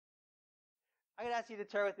I'm going to ask you to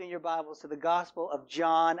turn with me in your Bibles to the Gospel of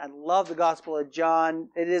John. I love the Gospel of John.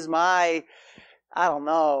 It is my,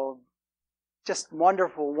 just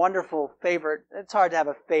wonderful, wonderful favorite. It's hard to have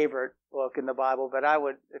a favorite book in the Bible, but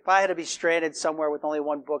if I had to be stranded somewhere with only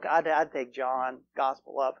one book, I'd take John,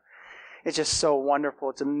 Gospel up. It's just so wonderful.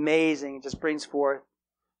 It's amazing. It just brings forth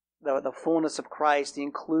the fullness of Christ, the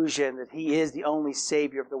inclusion that He is the only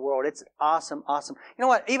Savior of the world. It's awesome, awesome. You know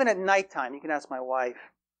what? Even at nighttime, you can ask my wife.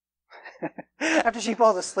 After she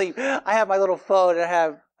falls asleep, I have my little phone and I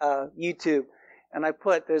have YouTube, and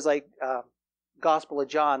there's Gospel of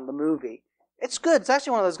John, the movie. It's good. It's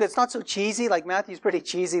actually one of those good. It's not so cheesy. Like Matthew's pretty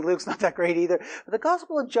cheesy. Luke's not that great either. But the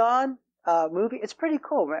Gospel of John movie, it's pretty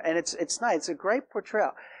cool, man. And it's nice. It's a great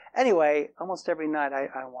portrayal. Anyway, almost every night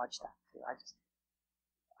I watch that too.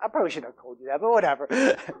 I probably should have told you that, but whatever.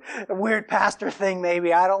 A weird pastor thing,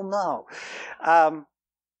 maybe. I don't know.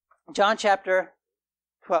 John chapter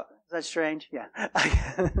 12. Is that strange? Yeah.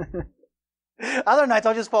 Other nights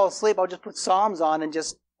I'll just fall asleep. I'll just put Psalms on and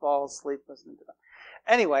just fall asleep listening to them.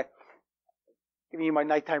 Anyway, giving you my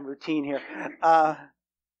nighttime routine here.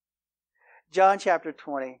 John chapter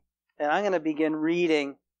 20. And I'm going to begin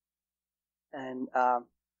reading. And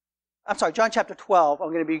John chapter 12. I'm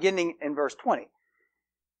going to be beginning in verse 20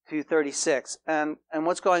 to 36. And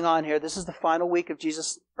what's going on here? This is the final week of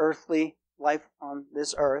Jesus' earthly life on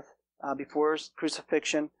this earth before His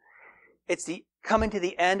crucifixion. It's the coming to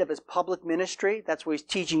the end of His public ministry. That's where He's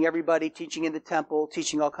teaching everybody, teaching in the temple,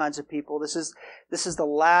 teaching all kinds of people. This is the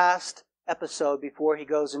last episode before He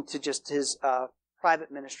goes into just His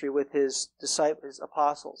private ministry with His disciples, His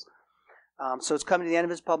apostles. So it's coming to the end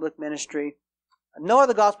of His public ministry. No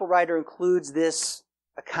other gospel writer includes this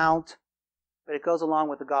account, but it goes along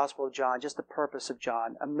with the Gospel of John, just the purpose of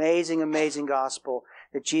John. Amazing, amazing gospel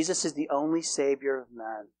that Jesus is the only Savior of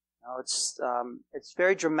men. It's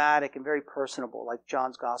very dramatic and very personable, like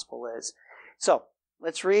John's Gospel is. So,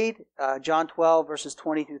 let's read John 12, verses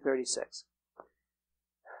 20 through 36.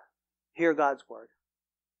 Hear God's Word.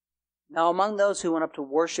 Now among those who went up to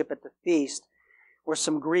worship at the feast were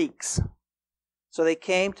some Greeks. So they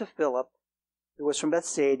came to Philip, who was from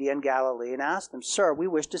Bethsaida in Galilee, and asked him, "Sir, we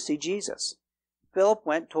wish to see Jesus." Philip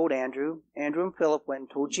went and told Andrew. Andrew and Philip went and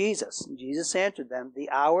told Jesus. And Jesus answered them, "The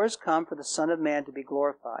hour has come for the Son of Man to be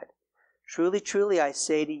glorified. Truly, truly, I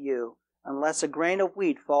say to you, unless a grain of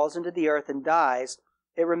wheat falls into the earth and dies,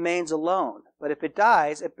 it remains alone. But if it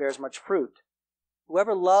dies, it bears much fruit.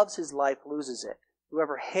 Whoever loves his life loses it.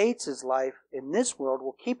 Whoever hates his life in this world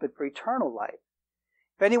will keep it for eternal life.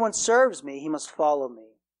 If anyone serves me, he must follow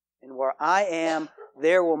me. And where I am,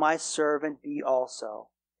 there will my servant be also.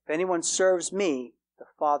 If anyone serves me, the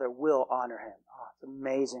Father will honor him." Oh, it's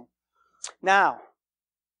amazing. Now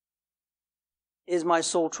is my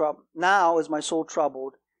soul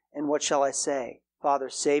troubled, and what shall I say? Father,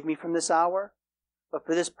 save me from this hour? But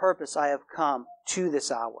for this purpose I have come to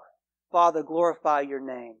this hour. Father, glorify your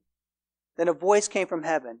name. Then a voice came from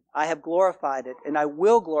heaven. I have glorified it, and I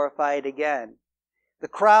will glorify it again. The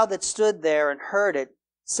crowd that stood there and heard it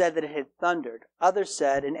said that it had thundered. Others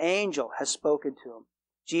said, an angel has spoken to him.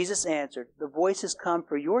 Jesus answered, the voice has come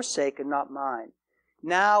for your sake and not mine.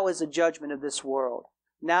 Now is the judgment of this world.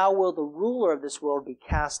 Now will the ruler of this world be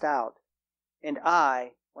cast out. And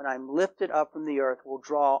I, when I am lifted up from the earth, will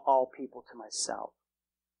draw all people to myself.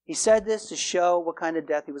 He said this to show what kind of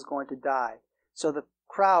death he was going to die. So the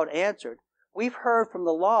crowd answered, we've heard from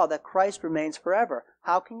the law that Christ remains forever.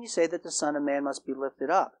 How can you say that the Son of Man must be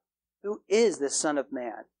lifted up? Who is this Son of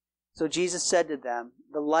Man? So Jesus said to them,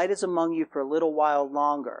 the light is among you for a little while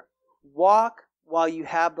longer. Walk while you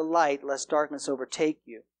have the light, lest darkness overtake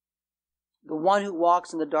you. The one who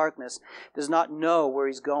walks in the darkness does not know where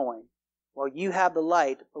he's going. While you have the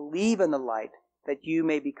light, believe in the light, that you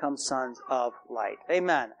may become sons of light.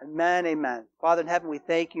 Amen. Amen. Amen. Father in heaven, we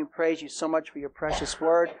thank you and praise you so much for your precious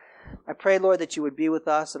word. I pray, Lord, that you would be with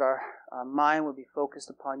us, that our mind would be focused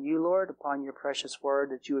upon you, Lord, upon your precious word,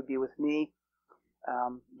 that you would be with me.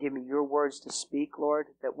 Give me your words to speak, Lord,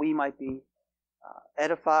 that we might be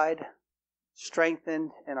edified,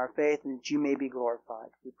 strengthened in our faith, and that you may be glorified.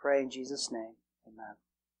 We pray in Jesus' name. Amen.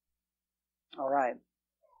 All right.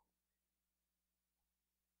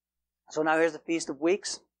 So now here's the Feast of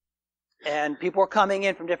Weeks, and people are coming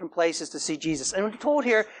in from different places to see Jesus. And we're told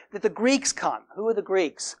here that the Greeks come. Who are the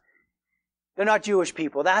Greeks? They're not Jewish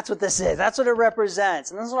people. That's what this is. That's what it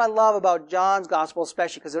represents. And this is what I love about John's Gospel,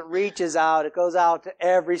 especially because it reaches out. It goes out to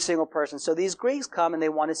every single person. So these Greeks come and they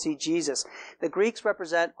want to see Jesus. The Greeks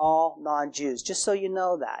represent all non-Jews, just so you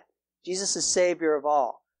know that. Jesus is Savior of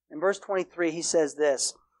all. In verse 23, he says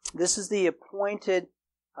this. This is the appointed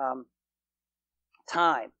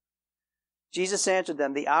time Jesus answered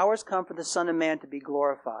them, the hour has come for the Son of Man to be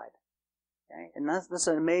glorified. Okay? And that's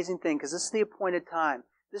an amazing thing, because this is the appointed time.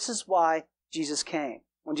 This is why Jesus came.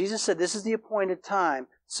 When Jesus said, this is the appointed time,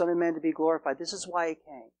 Son of Man to be glorified, this is why He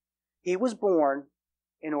came. He was born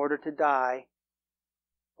in order to die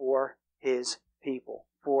for His people,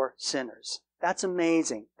 for sinners. That's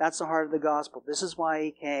amazing. That's the heart of the gospel. This is why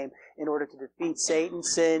He came, in order to defeat Satan,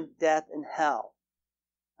 sin, death, and hell.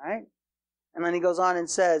 Right? And then He goes on and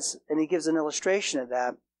says, and He gives an illustration of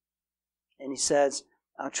that, and He says,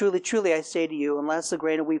 truly, truly, I say to you, unless the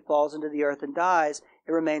grain of wheat falls into the earth and dies,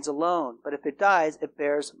 it remains alone. But if it dies, it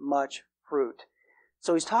bears much fruit.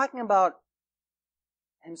 So He's talking about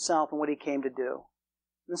Himself and what He came to do.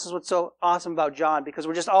 This is what's so awesome about John, because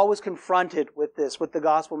we're just always confronted with this, with the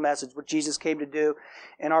gospel message, what Jesus came to do,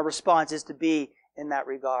 and our response is to be in that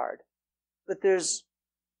regard. But there's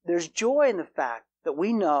joy in the fact that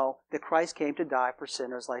we know that Christ came to die for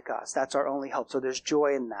sinners like us. That's our only hope. So there's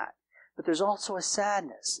joy in that. But there's also a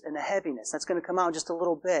sadness and a heaviness. That's going to come out in just a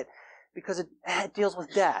little bit, because it deals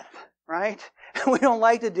with death, right? We don't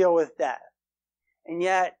like to deal with death. And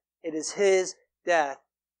yet, it is His death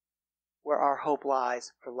where our hope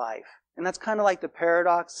lies for life. And that's kind of like the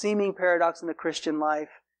paradox, seeming paradox in the Christian life.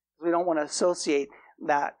 We don't want to associate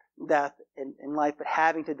that death in life, but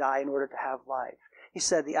having to die in order to have life. He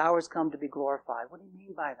said, the hour has come to be glorified. What do you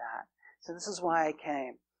mean by that? So this is why I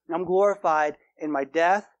came. I'm glorified in my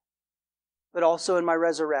death, but also in my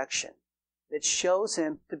resurrection. That shows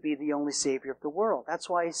Him to be the only Savior of the world. That's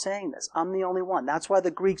why He's saying this. I'm the only one. That's why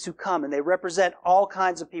the Greeks who come, and they represent all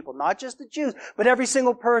kinds of people, not just the Jews, but every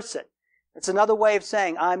single person. It's another way of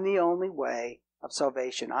saying, I'm the only way of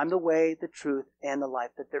salvation. I'm the way, the truth, and the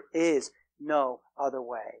life, that there is no other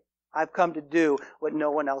way. I've come to do what no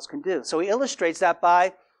one else can do. So He illustrates that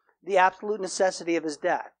by the absolute necessity of His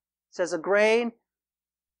death. He says a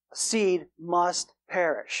seed must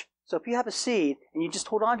perish. So if you have a seed and you just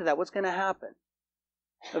hold on to that, what's going to happen?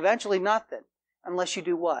 Eventually nothing. Unless you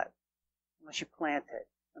do what? Unless you plant it.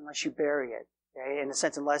 Unless you bury it. Okay? In a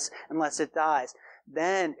sense, unless it dies.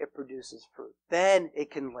 Then it produces fruit. Then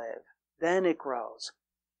it can live. Then it grows.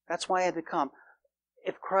 That's why He had to come.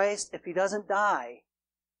 If He doesn't die,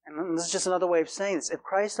 and this is just another way of saying this, if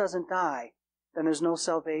Christ doesn't die, then there's no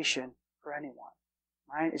salvation for anyone.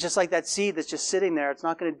 Right? It's just like that seed that's just sitting there. It's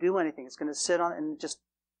not going to do anything. It's going to sit on and just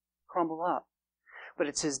crumble up. But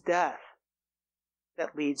it's His death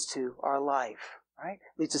that leads to our life. Right?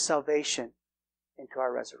 Leads to salvation into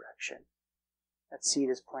our resurrection. That seed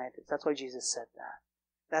is planted. That's why Jesus said that.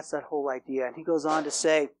 That's that whole idea. And He goes on to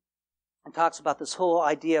say, and talks about this whole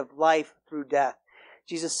idea of life through death.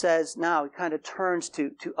 Jesus says now, He kind of turns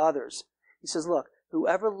to others. He says, look,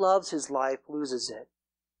 whoever loves his life loses it.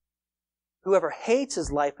 Whoever hates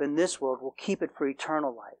his life in this world will keep it for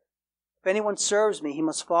eternal life. If anyone serves me, he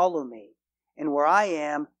must follow me. And where I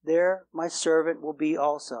am, there my servant will be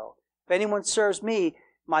also. If anyone serves me,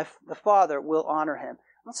 the Father will honor him.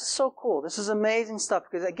 This is so cool. This is amazing stuff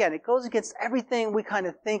because, again, it goes against everything we kind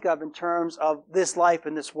of think of in terms of this life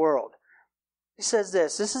in this world. He says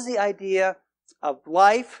this is the idea of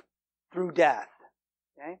life through death.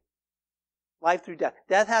 Okay? Life through death.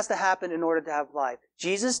 Death has to happen in order to have life.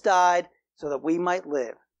 Jesus died so that we might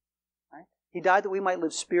live. Right? He died that we might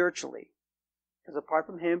live spiritually. Because apart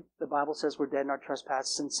from Him, the Bible says we're dead in our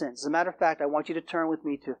trespasses and sins. As a matter of fact, I want you to turn with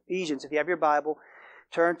me to Ephesians. If you have your Bible,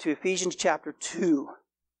 turn to Ephesians chapter 2.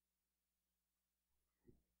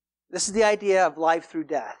 This is the idea of life through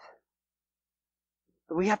death.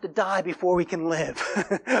 We have to die before we can live.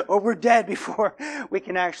 Or we're dead before we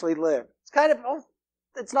can actually live. It's kind of,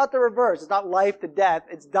 it's not the reverse. It's not life to death.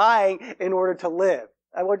 It's dying in order to live.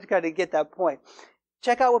 I want you to kind of get that point.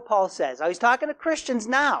 Check out what Paul says. Now, he's talking to Christians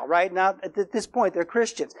now, right? Now, at this point, they're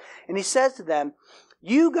Christians. And he says to them,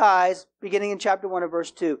 you guys, beginning in chapter 1 of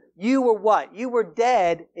verse 2, you were what? You were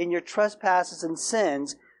dead in your trespasses and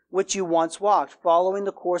sins, which you once walked, following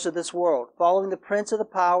the course of this world, following the prince of the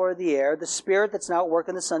power of the air, the spirit that's now at work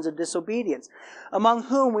in the sons of disobedience, among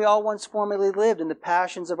whom we all once formerly lived in the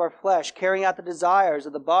passions of our flesh, carrying out the desires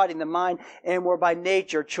of the body and the mind, and were by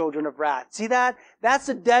nature children of wrath. See that? That's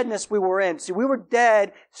the deadness we were in. See, we were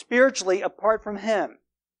dead spiritually apart from Him.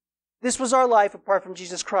 This was our life apart from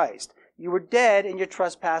Jesus Christ. You were dead in your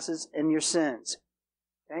trespasses and your sins.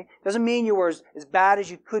 Okay? Doesn't mean you were as bad as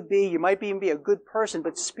you could be. You might even be a good person,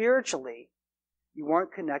 but spiritually, you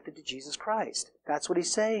weren't connected to Jesus Christ. That's what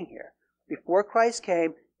he's saying here. Before Christ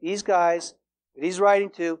came, these guys that he's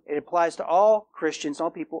writing to, it applies to all Christians, all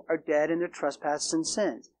people, are dead in their trespasses and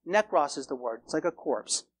sins. Nekros is the word. It's like a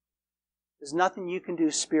corpse. There's nothing you can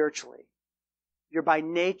do spiritually. You're by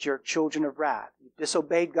nature children of wrath. You've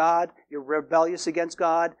disobeyed God. You're rebellious against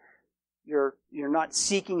God. You're not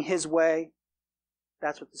seeking His way.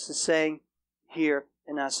 That's what this is saying here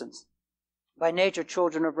in essence. By nature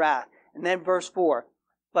children of wrath. And then verse 4.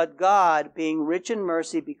 But God, being rich in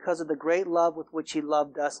mercy because of the great love with which He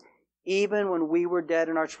loved us, even when we were dead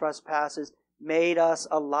in our trespasses, made us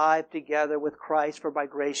alive together with Christ, for by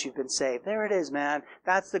grace you've been saved. There it is, man.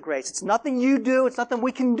 That's the grace. It's nothing you do. It's nothing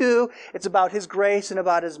we can do. It's about His grace and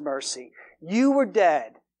about His mercy. You were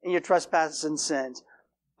dead in your trespasses and sins.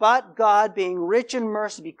 But God, being rich in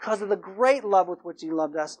mercy because of the great love with which He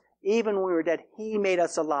loved us, even when we were dead, He made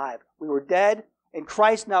us alive. We were dead. In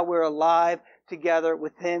Christ now we're alive together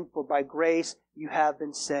with Him, for by grace you have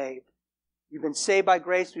been saved. You've been saved by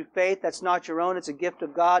grace through faith. That's not your own. It's a gift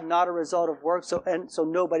of God, not a result of work, so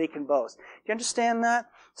nobody can boast. Do you understand that?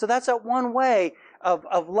 So that's that one way of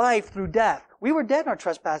life through death. We were dead in our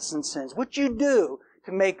trespasses and sins. What you do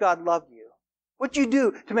to make God love you? What you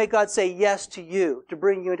do to make God say yes to you, to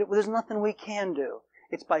bring you into... Well, there's nothing we can do.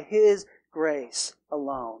 It's by His grace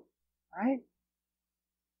alone. Right?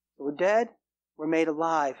 We're dead. We're made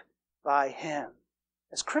alive by Him.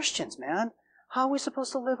 As Christians, man, how are we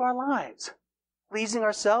supposed to live our lives? Pleasing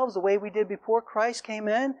ourselves the way we did before Christ came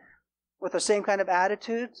in, with the same kind of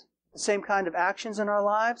attitudes, the same kind of actions in our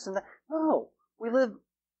lives? No, we live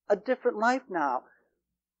a different life now.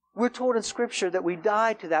 We're told in Scripture that we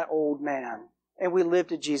died to that old man and we live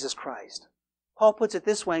to Jesus Christ. Paul puts it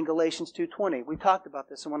this way in Galatians 2:20. We talked about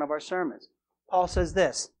this in one of our sermons. Paul says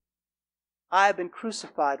this, I have been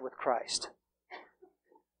crucified with Christ.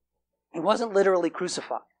 He wasn't literally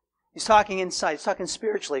crucified. He's talking inside. He's talking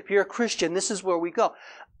spiritually. If you're a Christian, this is where we go.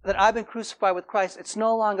 That I've been crucified with Christ. It's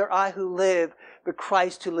no longer I who live, but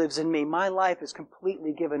Christ who lives in me. My life is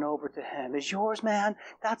completely given over to Him. Is yours, man?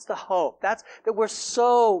 That's the hope. That's that we're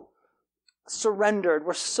so surrendered.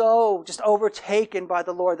 We're so just overtaken by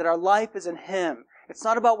the Lord that our life is in Him. It's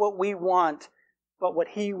not about what we want, but what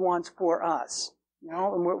He wants for us. You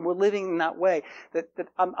know, and we're living in that way. That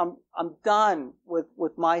I'm done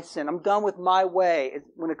with my sin. I'm done with my way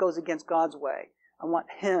when it goes against God's way. I want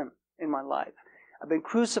Him in my life. I've been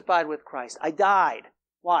crucified with Christ. I died.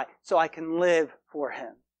 Why? So I can live for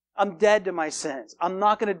Him. I'm dead to my sins. I'm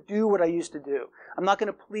not going to do what I used to do. I'm not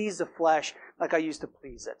going to please the flesh like I used to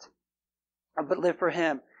please it. But live for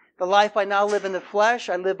Him. The life I now live in the flesh,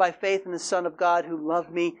 I live by faith in the Son of God who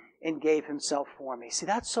loved me and gave Himself for me. See,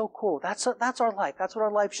 that's so cool. That's our life. That's what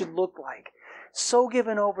our life should look like. So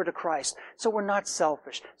given over to Christ. So we're not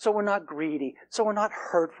selfish. So we're not greedy. So we're not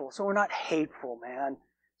hurtful. So we're not hateful, man.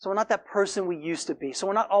 So we're not that person we used to be. So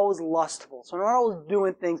we're not always lustful. So we're not always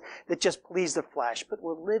doing things that just please the flesh. But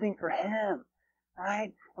we're living for Him,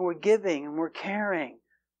 right? And we're giving and we're caring.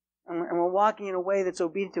 And we're walking in a way that's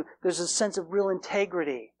obedient to. There's a sense of real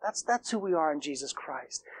integrity. That's who we are in Jesus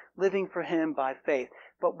Christ. Living for Him by faith.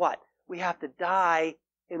 But what? We have to die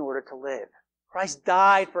in order to live. Christ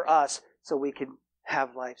died for us so we can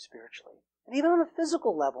have life spiritually. And even on a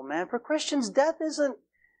physical level, man, for Christians, death isn't...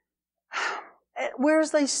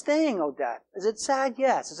 Where's they staying, oh death? Is it sad?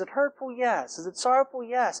 Yes. Is it hurtful? Yes. Is it sorrowful?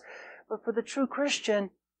 Yes. But for the true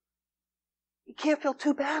Christian, you can't feel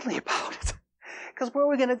too badly about it. Because where are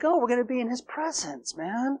we going to go? We're going to be in His presence,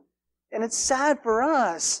 man. And it's sad for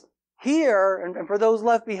us here and for those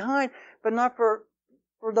left behind, but not for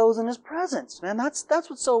those in His presence, man. That's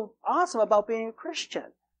what's so awesome about being a Christian.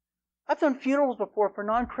 I've done funerals before for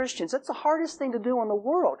non-Christians. That's the hardest thing to do in the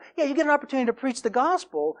world. Yeah, you get an opportunity to preach the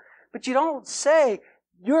gospel, but you don't say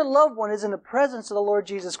your loved one is in the presence of the Lord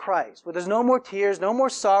Jesus Christ, where there's no more tears, no more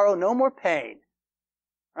sorrow, no more pain.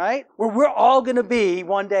 Right? Where we're all going to be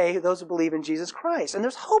one day those who believe in Jesus Christ. And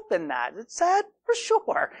there's hope in that. It's sad for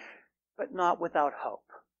sure, but not without hope.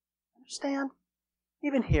 Understand?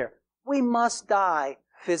 Even here, we must die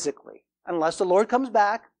physically, unless the Lord comes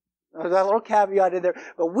back. There's that little caveat in there.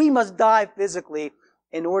 But we must die physically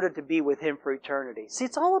in order to be with Him for eternity. See,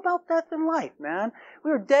 it's all about death and life, man.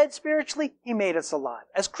 We were dead spiritually. He made us alive.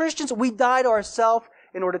 As Christians, we die to ourselves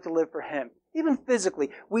in order to live for Him. Even physically,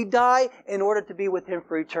 we die in order to be with Him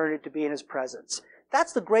for eternity, to be in His presence.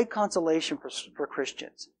 That's the great consolation for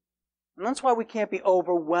Christians. And that's why we can't be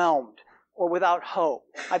overwhelmed or without hope.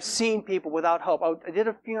 I've seen people without hope. I did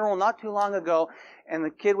a funeral not too long ago, and the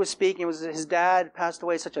kid was speaking. It was his dad passed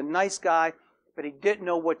away, such a nice guy, but he didn't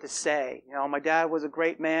know what to say. You know, my dad was a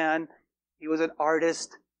great man. He was an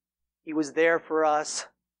artist. He was there for us.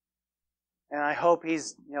 And I hope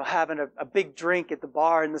he's, having a big drink at the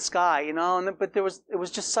bar in the sky, but it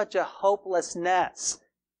was just such a hopelessness.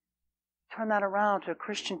 Turn that around to a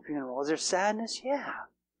Christian funeral. Is there sadness? Yeah.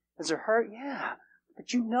 Is there hurt? Yeah.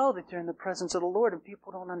 But you know that you're in the presence of the Lord, and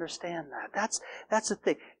people don't understand that. That's the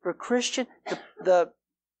thing. For a Christian, that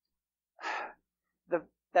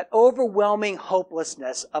overwhelming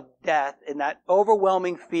hopelessness of death and that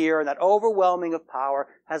overwhelming fear and that overwhelming of power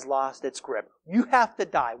has lost its grip. You have to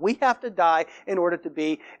die. We have to die in order to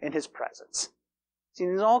be in His presence. See,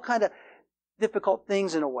 there's all kind of difficult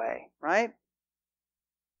things in a way, right?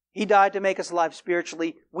 He died to make us alive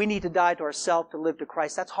spiritually. We need to die to ourselves to live to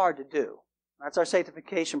Christ. That's hard to do. That's our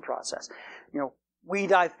sanctification process. We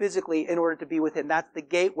die physically in order to be with Him. That's the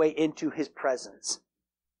gateway into His presence.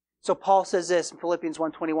 So Paul says this in Philippians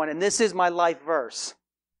 1:21, and this is my life verse.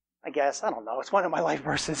 I guess, I don't know, it's one of my life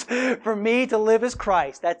verses. For me to live is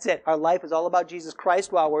Christ. That's it. Our life is all about Jesus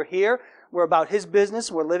Christ. While we're here, we're about His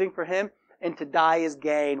business. We're living for Him. And to die is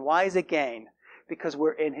gain. Why is it gain? Because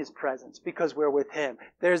we're in His presence. Because we're with Him.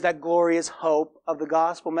 There's that glorious hope of the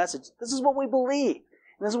gospel message. This is what we believe.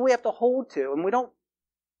 And this is what we have to hold to. And we don't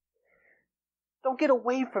get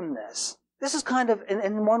away from this. This is kind of,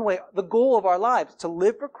 in one way, the goal of our lives, to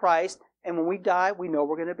live for Christ, and when we die, we know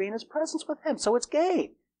we're going to be in His presence with Him. So it's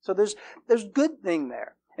gain. So there's good thing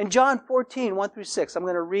there. In John 14, 1-6, I'm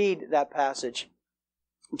going to read that passage.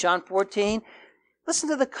 John 14, listen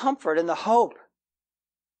to the comfort and the hope.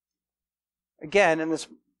 Again, in this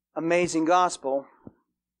amazing gospel,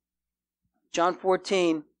 John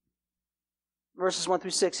 14, verses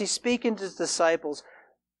 1-6, He's speaking to His disciples.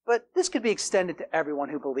 But this could be extended to everyone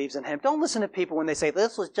who believes in Him. Don't listen to people when they say,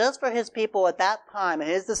 this was just for His people at that time and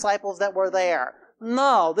His disciples that were there.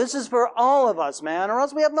 No, this is for all of us, man, or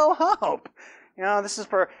else we have no hope. This is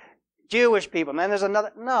for Jewish people, man. There's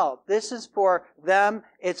another. No, this is for them.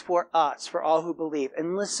 It's for us, for all who believe.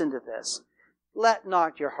 And listen to this. Let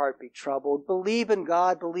not your heart be troubled. Believe in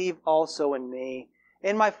God. Believe also in me.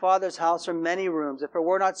 In my Father's house are many rooms. If it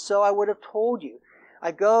were not so, I would have told you.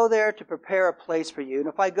 I go there to prepare a place for you. And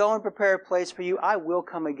if I go and prepare a place for you, I will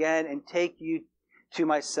come again and take you to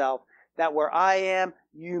myself, that where I am,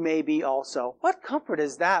 you may be also. What comfort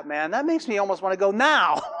is that, man? That makes me almost want to go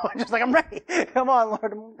now. Just like, I'm ready. Come on,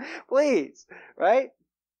 Lord, please. Right?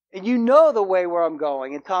 And you know the way where I'm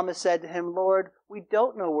going. And Thomas said to Him, Lord, we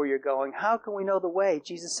don't know where you're going. How can we know the way?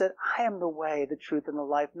 Jesus said, I am the way, the truth, and the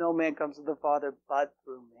life. No man comes to the Father but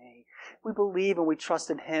through me. We believe and we trust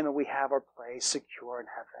in Him and we have our place secure in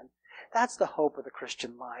heaven. That's the hope of the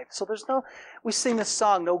Christian life. So we sing this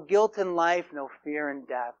song, no guilt in life, no fear in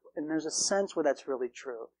death. And there's a sense where that's really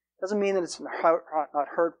true. Doesn't mean that it's not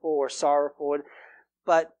hurtful or sorrowful,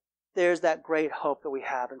 but there's that great hope that we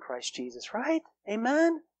have in Christ Jesus, right?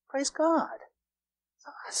 Amen? Praise God. It's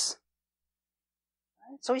us.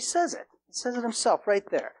 Right? So He says it. He says it Himself right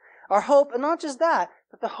there. Our hope, and not just that,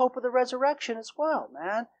 but the hope of the resurrection as well,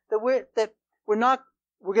 man. That we're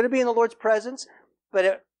going to be in the Lord's presence, but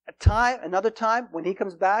at another time, when He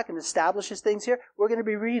comes back and establishes things here, we're going to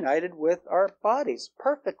be reunited with our bodies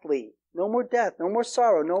perfectly. No more death, no more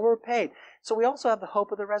sorrow, no more pain. So we also have the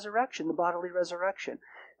hope of the resurrection, the bodily resurrection.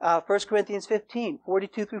 1 Corinthians 15,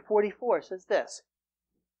 42-44 says this.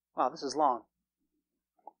 Wow, this is long.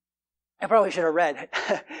 I probably should have read.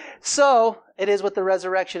 So it is with the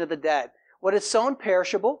resurrection of the dead. What is sown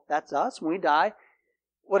perishable, that's us when we die.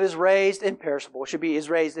 What is raised imperishable, is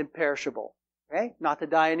raised imperishable. Okay? Not to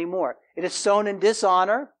die anymore. It is sown in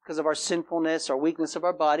dishonor because of our sinfulness, our weakness of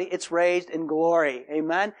our body. It's raised in glory.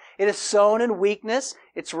 Amen? It is sown in weakness.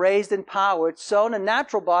 It's raised in power. It's sown a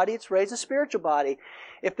natural body. It's raised a spiritual body.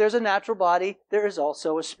 If there's a natural body, there is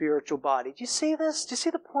also a spiritual body. Do you see this? Do you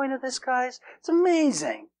see the point of this, guys? It's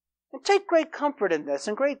amazing. And take great comfort in this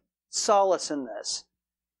and great solace in this.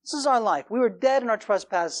 This is our life. We were dead in our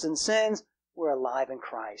trespasses and sins. We're alive in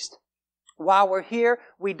Christ. While we're here,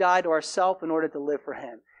 we die to ourselves in order to live for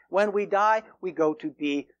Him. When we die, we go to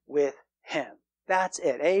be with Him. That's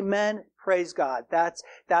it. Amen. Praise God. That's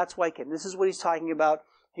why this is what He's talking about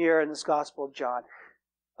here in this Gospel of John.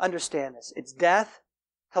 Understand this. It's death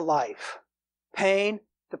to life. Pain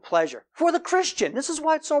to pleasure. For the Christian. This is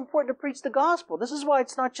why it's so important to preach the gospel. This is why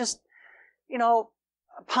it's not just,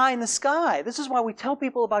 pie in the sky. This is why we tell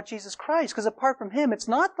people about Jesus Christ. Because apart from Him, it's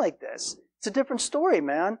not like this. It's a different story,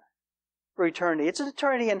 man. For eternity. It's an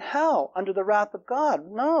eternity in hell under the wrath of God.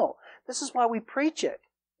 No. This is why we preach it.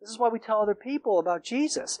 This is why we tell other people about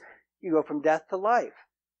Jesus. You go from death to life,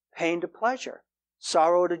 pain to pleasure,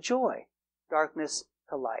 sorrow to joy, darkness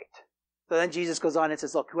to light. So then Jesus goes on and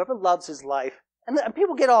says, look, whoever loves his life, and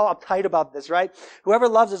people get all uptight about this, right? Whoever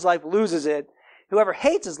loves his life loses it. Whoever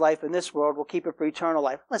hates his life in this world will keep it for eternal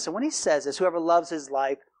life. Listen, when he says this, whoever loves his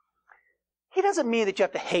life, he doesn't mean that you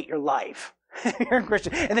have to hate your life. You're a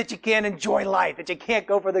Christian, and that you can't enjoy life, that you can't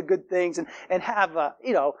go for the good things and have a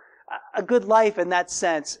a good life in that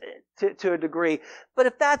sense to a degree. But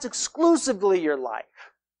if that's exclusively your life,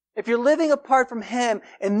 if you're living apart from Him,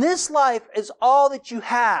 and this life is all that you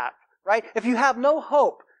have, right? If you have no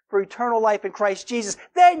hope for eternal life in Christ Jesus,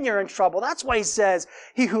 then you're in trouble. That's why He says,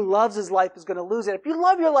 he who loves his life is going to lose it. If you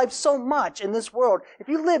love your life so much in this world, if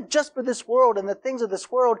you live just for this world and the things of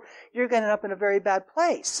this world, you're going to end up in a very bad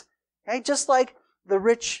place. Okay? Just like the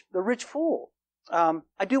rich fool.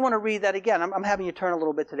 I do want to read that again. I'm having you turn a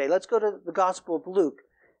little bit today. Let's go to the Gospel of Luke.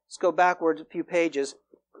 Let's go backwards a few pages.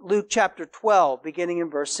 Luke chapter 12, beginning in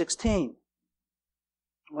verse 16.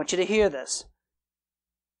 I want you to hear this.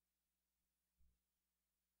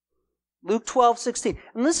 Luke 12, 16.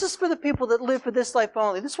 And this is for the people that live for this life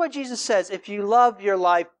only. This is why Jesus says, if you love your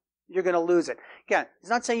life, you're going to lose it. Again, He's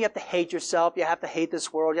not saying you have to hate yourself, you have to hate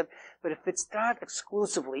this world, but if it's not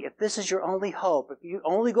exclusively, if this is your only hope, if you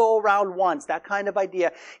only go around once, that kind of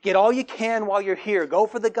idea, get all you can while you're here, go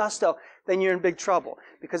for the gusto, then you're in big trouble.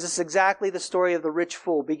 Because it's exactly the story of the rich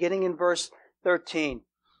fool, beginning in verse 13.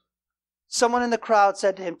 Someone in the crowd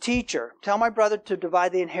said to him, "Teacher, tell my brother to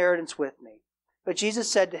divide the inheritance with me." But Jesus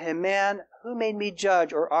said to him, "Man, who made me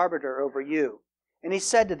judge or arbiter over you?" And He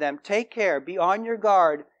said to them, "Take care, be on your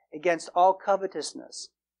guard against all covetousness.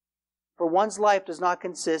 For one's life does not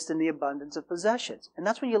consist in the abundance of possessions." And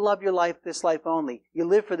that's when you love your life, this life only. You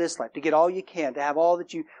live for this life, to get all you can, to have all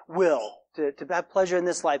that you will, to have pleasure in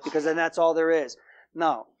this life, because then that's all there is.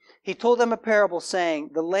 No. He told them a parable saying,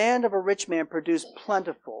 "The land of a rich man produced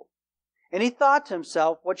plentiful. And he thought to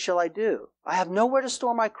himself, what shall I do? I have nowhere to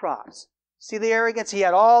store my crops." See the arrogance? He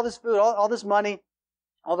had all this food, all this money,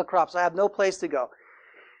 all the crops. I have no place to go.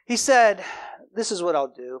 He said, "This is what I'll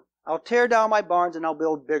do. I'll tear down my barns and I'll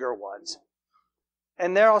build bigger ones.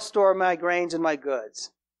 And there I'll store my grains and my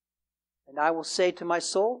goods. And I will say to my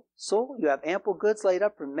soul, soul, you have ample goods laid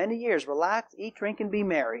up for many years. Relax, eat, drink, and be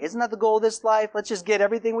merry." Isn't that the goal of this life? Let's just get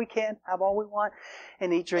everything we can, have all we want,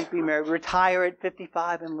 and eat, drink, be merry. Retire at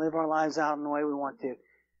 55 and live our lives out in the way we want to.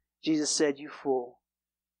 Jesus said, "You fool.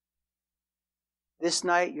 This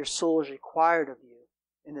night your soul is required of you,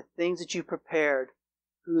 and the things that you prepared,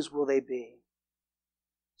 whose will they be?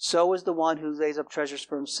 So is the one who lays up treasures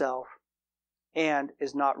for himself and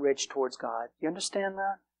is not rich towards God." You understand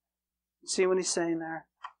that? See what He's saying there?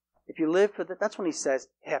 If you live for that, that's when He says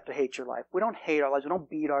you have to hate your life. We don't hate our lives. We don't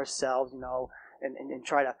beat ourselves, and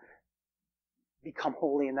try to become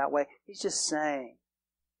holy in that way. He's just saying,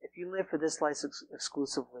 if you live for this life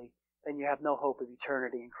exclusively, then you have no hope of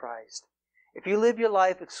eternity in Christ. If you live your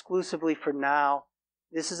life exclusively for now,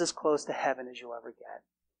 this is as close to heaven as you'll ever get.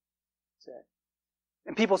 That's it.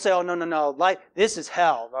 And people say, "Oh, no, life, this is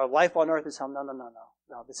hell. Life on earth is hell."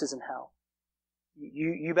 No, this isn't hell.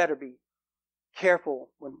 You better be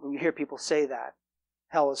careful when you hear people say that.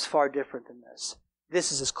 Hell is far different than this.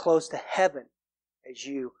 This is as close to heaven as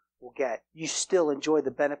you will get. You still enjoy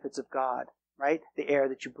the benefits of God, right? The air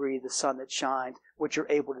that you breathe, the sun that shines, what you're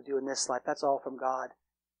able to do in this life, that's all from God.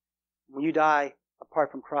 When you die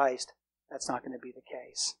apart from Christ, that's not going to be the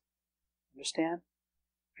case. Understand?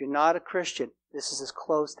 If you're not a Christian, this is as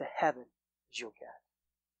close to heaven as you'll get.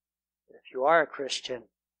 But if you are a Christian,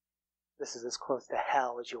 this is as close to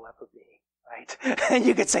hell as you'll ever be, right? And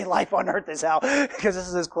you could say life on earth is hell, because this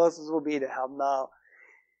is as close as we'll be to hell. No.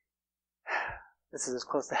 This is as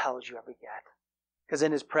close to hell as you ever get. Because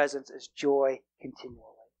in His presence is joy continually.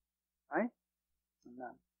 Right?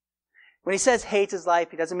 Amen. When He says hates his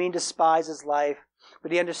life, He doesn't mean despise his life,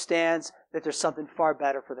 but He understands that there's something far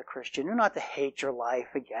better for the Christian. You're not to hate your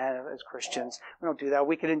life again as Christians. We don't do that.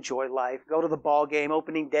 We can enjoy life. Go to the ball game,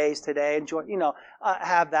 opening days today, enjoy,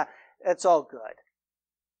 have that. That's all good.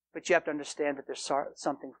 But you have to understand that there's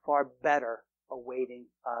something far better awaiting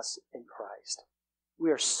us in Christ.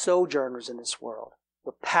 We are sojourners in this world.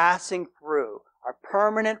 We're passing through. Our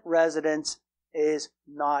permanent residence is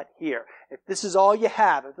not here. If this is all you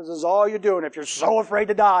have, if this is all you're doing, if you're so afraid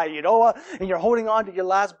to die, and you're holding on to your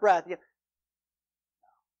last breath,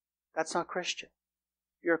 that's not Christian.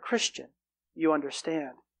 If you're a Christian, you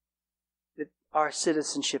understand that our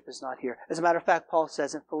citizenship is not here. As a matter of fact, Paul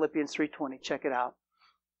says in Philippians 3:20, check it out.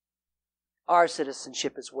 Our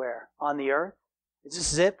citizenship is where? On the earth? Is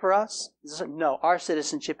this it for us? No, our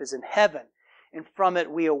citizenship is in heaven. And from it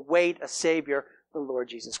we await a Savior, the Lord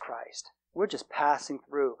Jesus Christ. We're just passing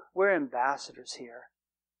through. We're ambassadors here.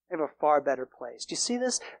 We have a far better place. Do you see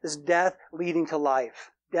this? This death leading to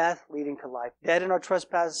life. Death leading to life. Dead in our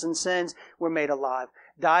trespasses and sins, we're made alive.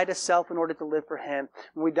 Die to self in order to live for Him.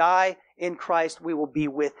 When we die in Christ, we will be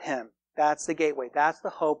with Him. That's the gateway. That's the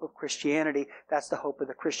hope of Christianity. That's the hope of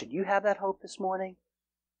the Christian. You have that hope this morning?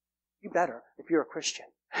 You better, if you're a Christian.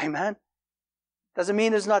 Amen? Doesn't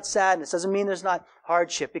mean there's not sadness. Doesn't mean there's not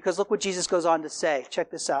hardship. Because look what Jesus goes on to say.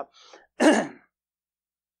 Check this out.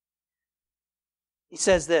 He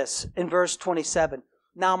says this in verse 27.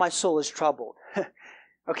 Now my soul is troubled.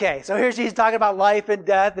 Okay, so here's Jesus talking about life and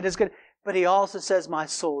death, and it's good. But he also says, my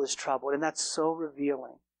soul is troubled. And that's so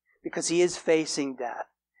revealing. Because he is facing death.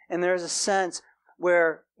 And there's a sense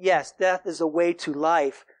where, yes, death is a way to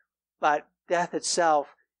life, but death itself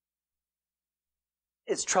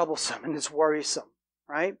is troublesome and it's worrisome,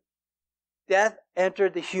 right? Death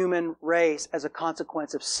entered the human race as a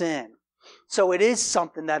consequence of sin. So it is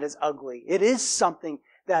something that is ugly. It is something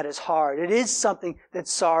that is hard. It is something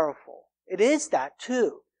that's sorrowful. It is that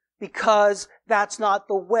too, because that's not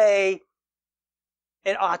the way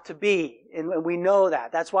it ought to be. And we know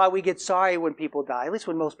that. That's why we get sorry when people die, at least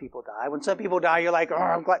when most people die. When some people die, you're like, oh,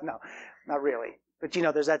 I'm glad. No, not really. But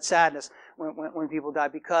there's that sadness when people die,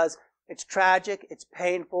 because it's tragic, it's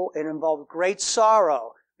painful, it involves great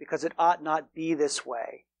sorrow, because it ought not be this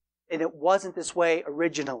way. And it wasn't this way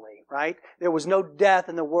originally, right? There was no death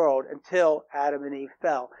in the world until Adam and Eve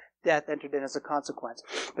fell. Death entered in as a consequence.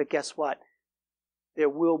 But guess what? There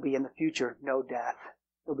will be in the future no death.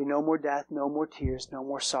 There'll be no more death, no more tears, no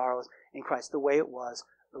more sorrows in Christ, the way it was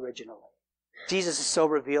originally. Jesus is so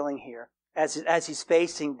revealing here as he's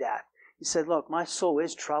facing death. He said, look, my soul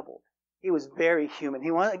is troubled. He was very human.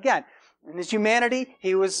 Again, in his humanity,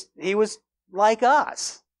 he was like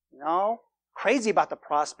us, crazy about the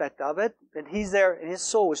prospect of it. But he's there, and his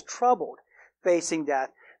soul was troubled, facing death.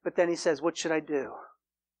 But then he says, what should I do?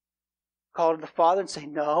 Call to the Father and say,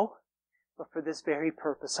 no, but for this very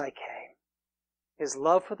purpose I came. His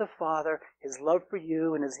love for the Father, his love for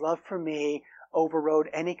you, and his love for me overrode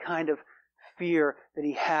any kind of fear that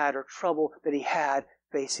he had or trouble that he had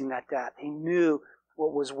facing that death. He knew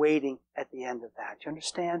what was waiting at the end of that. Do you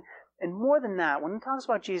understand? And more than that, when it talks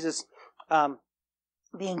about Jesus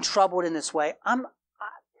being troubled in this way,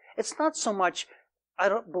 it's not so much, I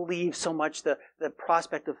don't believe so much the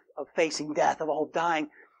prospect of facing death, of all dying,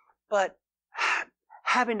 but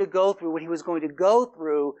having to go through what he was going to go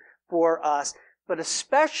through for us, but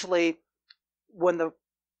especially when the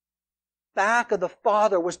back of the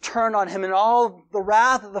Father was turned on him and all the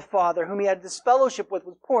wrath of the Father, whom he had this fellowship with,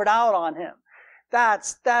 was poured out on him.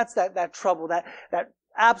 That's that trouble, that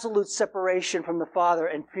absolute separation from the Father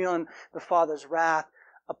and feeling the Father's wrath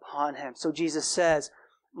upon him. So Jesus says,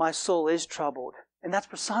 my soul is troubled. And that's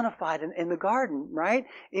personified in the garden, right?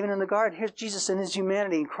 Even in the garden, here's Jesus in his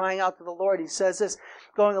humanity and crying out to the Lord. He says this,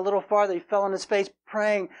 going a little farther, he fell on his face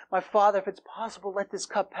praying, my Father, if it's possible, let this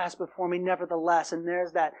cup pass before me nevertheless. And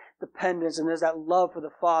there's that dependence and there's that love for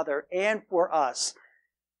the Father and for us.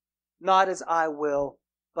 Not as I will,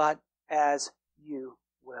 but as you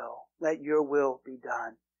will. Let your will be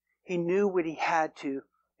done. He knew what he had to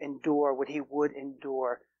endure, what he would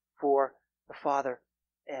endure for the Father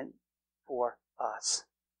and for us.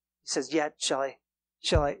 He says, yet shall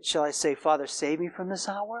I say, Father, save me from this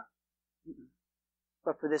hour?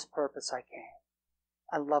 But for this purpose I came.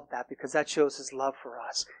 I love that because that shows his love for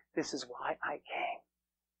us. This is why I came.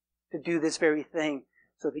 To do this very thing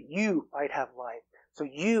so that you might have life. So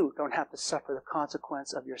you don't have to suffer the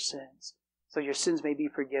consequence of your sins. So your sins may be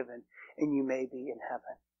forgiven and you may be in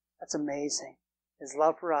heaven. That's amazing. His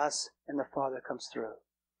love for us and the Father comes through.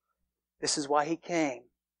 This is why he came.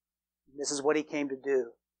 This is what he came to do.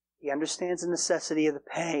 He understands the necessity of the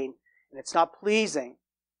pain, and it's not pleasing.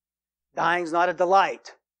 Dying's not a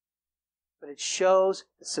delight. But it shows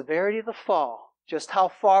the severity of the fall, just how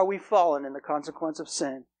far we've fallen in the consequence of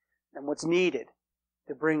sin, and what's needed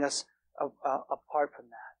to bring us apart from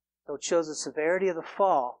that. So it shows the severity of the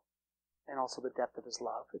fall, and also the depth of his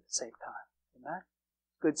love at the same time. Amen?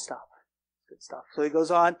 Good stuff. Good stuff. So he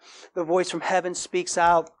goes on. The voice from heaven speaks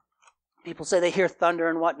out. People say they hear thunder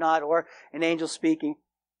and whatnot, or an angel speaking.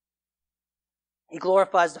 He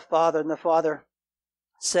glorifies the Father, and the Father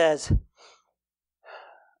says,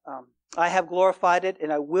 I have glorified it,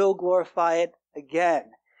 and I will glorify it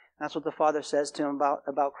again. That's what the Father says to him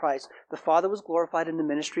about Christ. The Father was glorified in the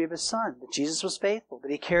ministry of his Son, that Jesus was faithful,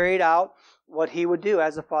 that he carried out what he would do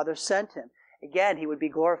as the Father sent him. Again, he would be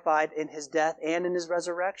glorified in his death and in his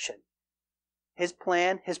resurrection. His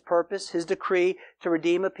plan, his purpose, his decree to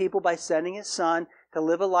redeem a people by sending his Son, to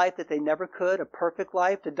live a life that they never could, a perfect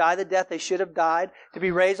life, to die the death they should have died, to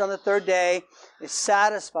be raised on the third day, it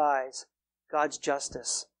satisfies God's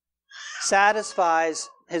justice, satisfies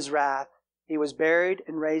his wrath. He was buried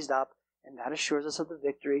and raised up, and that assures us of the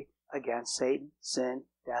victory against Satan, sin,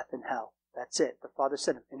 death, and hell. That's it. The Father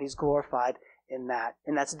sent him, and he's glorified in that.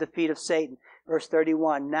 And that's the defeat of Satan. Verse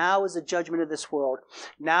 31, now is the judgment of this world.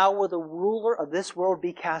 Now will the ruler of this world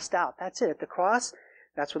be cast out. That's it. At the cross,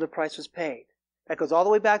 that's where the price was paid. That goes all the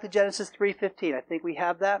way back to Genesis 3:15. I think we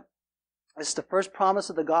have that. This is the first promise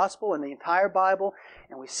of the gospel in the entire Bible,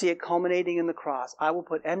 and we see it culminating in the cross. I will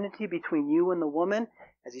put enmity between you and the woman,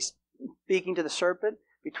 as he's speaking to the serpent,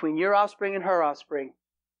 between your offspring and her offspring.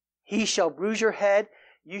 He shall bruise your head,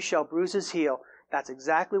 you shall bruise his heel. That's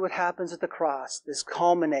exactly what happens at the cross. This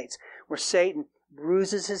culminates where Satan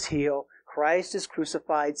bruises his heel. Christ is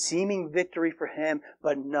crucified, seeming victory for him,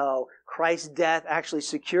 but no. Christ's death actually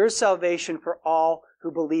secures salvation for all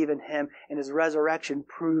who believe in him, and his resurrection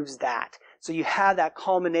proves that. So you have that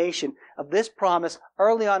culmination of this promise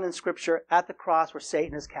early on in Scripture at the cross where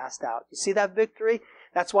Satan is cast out. You see that victory?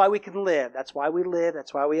 That's why we can live. That's why we live.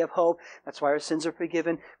 That's why we have hope. That's why our sins are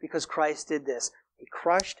forgiven, because Christ did this. He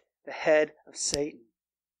crushed the head of Satan,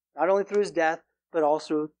 not only through his death, but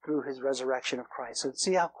also through his resurrection of Christ. So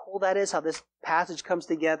see how cool that is, how this passage comes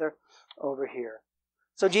together over here.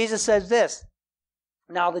 So Jesus says this,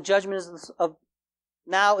 now is the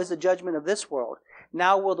judgment of this world.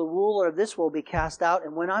 Now will the ruler of this world be cast out,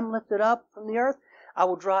 and when I'm lifted up from the earth, I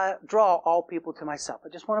will draw all people to myself. I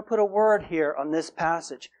just want to put a word here on this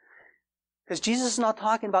passage, because Jesus is not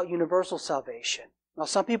talking about universal salvation. Now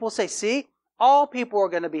some people say, see, all people are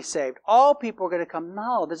going to be saved. All people are going to come.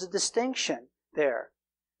 No, there's a distinction there.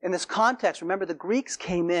 In this context, remember the Greeks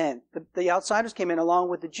came in, the outsiders came in along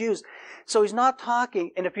with the Jews. So he's not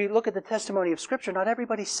talking, and if you look at the testimony of Scripture, not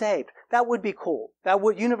everybody's saved. That would be cool.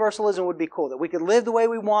 Universalism would be cool, that we could live the way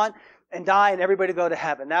we want and die and everybody go to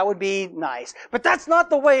heaven. That would be nice. But that's not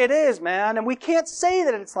the way it is, man, and we can't say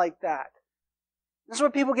that it's like that. This is where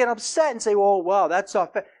people get upset and say, well, wow, that's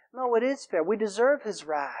not fair. No, it is fair. We deserve his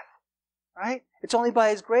wrath, right? It's only by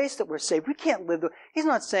his grace that we're saved. We can't live he's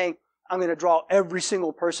not saying, I'm going to draw every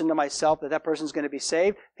single person to myself, that person's going to be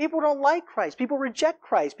saved. People don't like Christ. People reject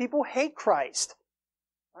Christ. People hate Christ.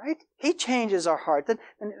 Right? He changes our heart.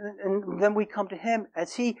 And then we come to him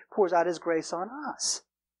as he pours out his grace on us.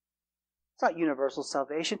 It's not universal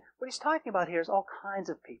salvation. What he's talking about here is all kinds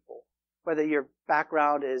of people. Whether your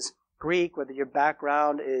background is Greek, whether your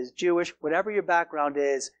background is Jewish, whatever your background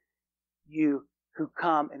is, you who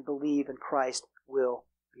come and believe in Christ will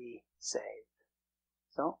be saved.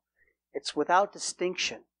 So, it's without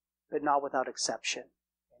distinction, but not without exception.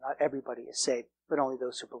 Not everybody is saved, but only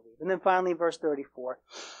those who believe. And then finally, verse 34,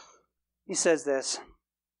 he says this,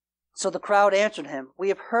 so the crowd answered him, we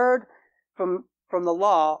have heard from the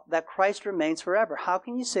law that Christ remains forever. How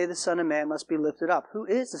can you say the Son of Man must be lifted up? Who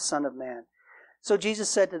is the Son of Man? So Jesus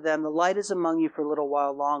said to them, the light is among you for a little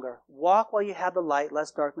while longer. Walk while you have the light,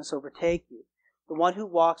 lest darkness overtake you. The one who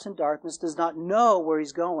walks in darkness does not know where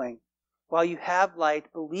he's going. While you have light,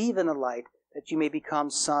 believe in the light, that you may become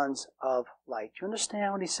sons of light. Do you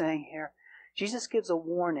understand what he's saying here? Jesus gives a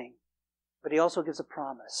warning, but he also gives a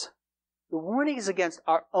promise. The warning is against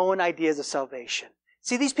our own ideas of salvation.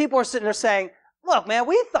 See, these people are sitting there saying, look, man,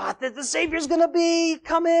 we thought that the Savior's going to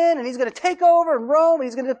come in, and he's going to take over in Rome, and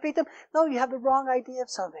he's going to defeat them. No, you have the wrong idea of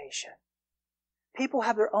salvation. People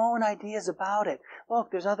have their own ideas about it.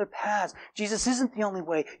 Look, there's other paths. Jesus isn't the only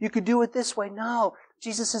way. You could do it this way. No,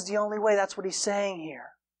 Jesus is the only way. That's what he's saying here.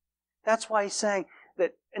 That's why he's saying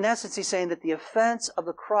that, in essence, he's saying that the offense of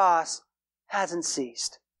the cross hasn't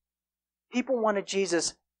ceased. People want a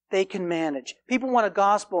Jesus they can manage. People want a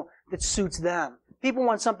gospel that suits them. People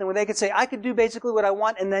want something where they can say, I could do basically what I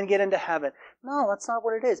want and then get into heaven. No, that's not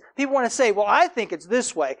what it is. People want to say, well, I think it's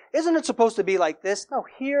this way. Isn't it supposed to be like this? No,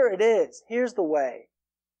 here it is. Here's the way.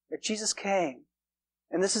 That Jesus came.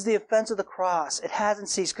 And this is the offense of the cross. It hasn't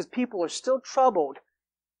ceased because people are still troubled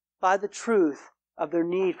by the truth of their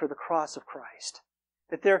need for the cross of Christ.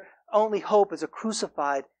 That their only hope is a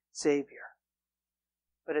crucified Savior.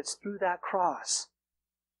 But it's through that cross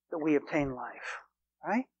that we obtain life.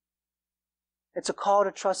 Right? It's a call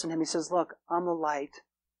to trust in him. He says, look, I'm the light,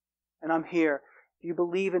 and I'm here. If you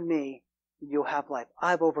believe in me, you'll have life.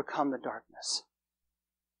 I've overcome the darkness.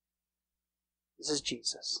 This is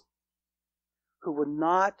Jesus, who would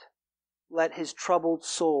not let his troubled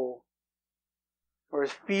soul or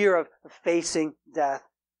his fear of facing death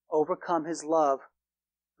overcome his love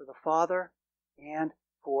for the Father and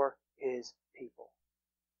for his people.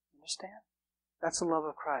 Understand? That's the love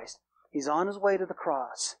of Christ. He's on his way to the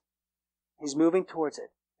cross. He's moving towards it.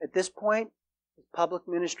 At this point, his public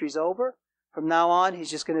ministry's over. From now on, he's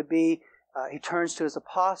just going to be, he turns to his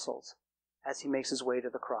apostles as he makes his way to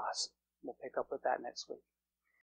the cross. We'll pick up with that next week.